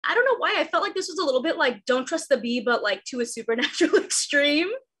I don't know why. I felt like this was a little bit like Don't Trust the Bee, but like to a supernatural extreme.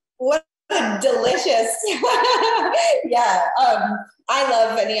 What a delicious. Yeah. I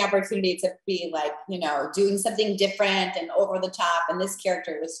love any opportunity to be like, doing something different and over the top. And this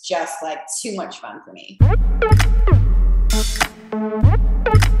character was just like too much fun for me.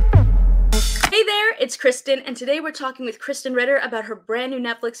 Hey there, it's Kristen, and today we're talking with Krysten Ritter about her brand new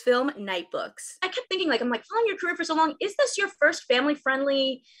Netflix film, Nightbooks. I kept thinking, I'm following your career for so long. Is this your first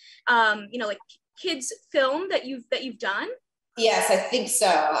family-friendly, kids film that you've done? Yes, I think so.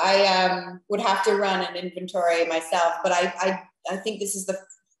 I would have to run an inventory myself, but I think this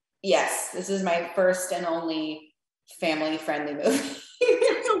is my first and only family-friendly movie.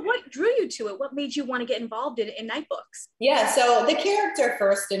 So what drew you to it? What made you want to get involved in Nightbooks? Yeah, so the character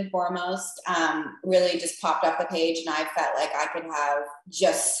first and foremost really just popped off the page, and I felt like I could have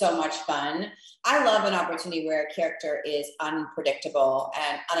just so much fun. I love an opportunity where a character is unpredictable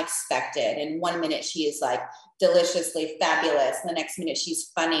and unexpected. And 1 minute she is like deliciously fabulous, and the next minute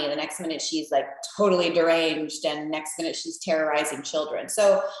she's funny, the next minute she's like totally deranged, and next minute she's terrorizing children.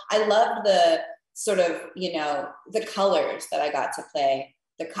 So I love the sort of, the colors that I got to play,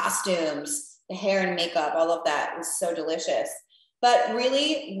 the costumes, the hair and makeup, all of that was so delicious. But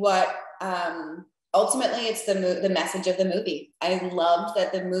really what, ultimately it's the message of the movie. I loved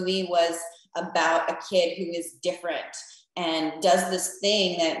that the movie was about a kid who is different and does this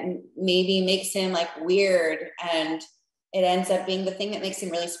thing that maybe makes him like weird, and it ends up being the thing that makes him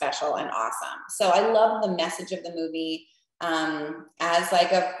really special and awesome. So I love the message of the movie. As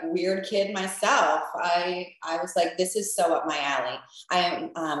like a weird kid myself, I was like, this is so up my alley.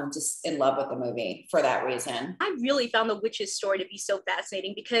 I am just in love with the movie for that reason. I really found the witch's story to be so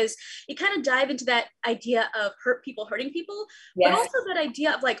fascinating because you kind of dive into that idea of people hurting people, Yes. But also that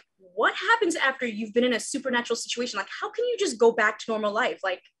idea of like, what happens after you've been in a supernatural situation? Like, how can you just go back to normal life?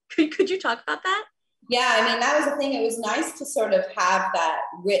 Like, could you talk about that? Yeah, I mean, that was the thing. It was nice to sort of have that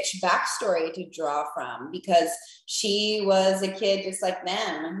rich backstory to draw from, because she was a kid just like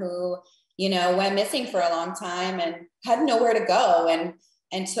them who, went missing for a long time and had nowhere to go,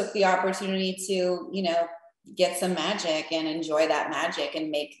 and took the opportunity to, get some magic and enjoy that magic and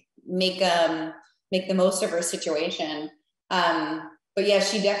make the most of her situation. But yeah,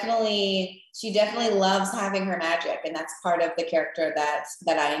 she definitely loves having her magic, and that's part of the character that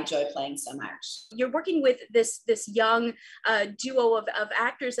I enjoy playing so much. You're working with this young duo of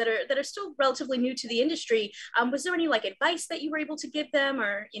actors that are still relatively new to the industry. Was there any advice that you were able to give them,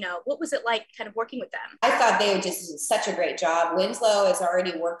 or what was it like kind of working with them? I thought they just did such a great job. Winslow has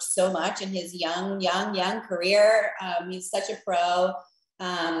already worked so much in his young career. He's such a pro.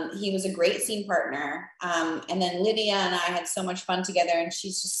 He was a great scene partner. And then Lydia and I had so much fun together, and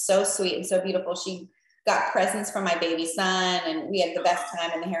she's just so sweet and so beautiful. She got presents from my baby son, and we had the best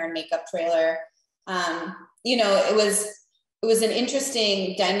time in the hair and makeup trailer. It was an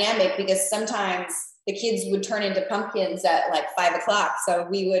interesting dynamic because sometimes the kids would turn into pumpkins at 5 o'clock. So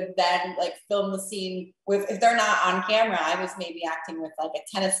we would then film the scene with, if they're not on camera, I was maybe acting with a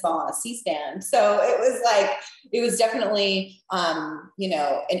tennis ball on a C-stand. So it was definitely,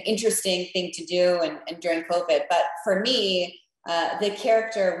 an interesting thing to do and during COVID. But for me, the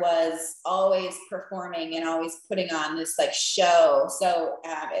character was always performing and always putting on this show. So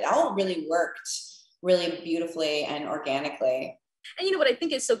it all really worked really beautifully and organically. And what I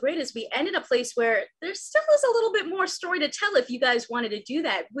think is so great is we end in a place where there still is a little bit more story to tell if you guys wanted to do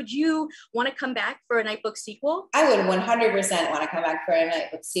that. Would you want to come back for a Nightbook sequel? I would 100% want to come back for a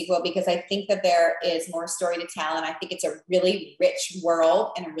Nightbook sequel, because I think that there is more story to tell, and I think it's a really rich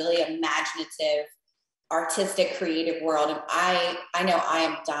world and a really imaginative, artistic, creative world. And I know I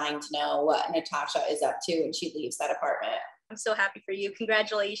am dying to know what Natasha is up to when she leaves that apartment. I'm so happy for you.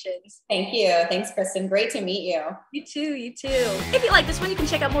 Congratulations. Thank you. Thanks, Kristen. Great to meet you. You too. If you like this one, you can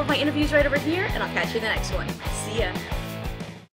check out more of my interviews right over here, and I'll catch you in the next one. See ya.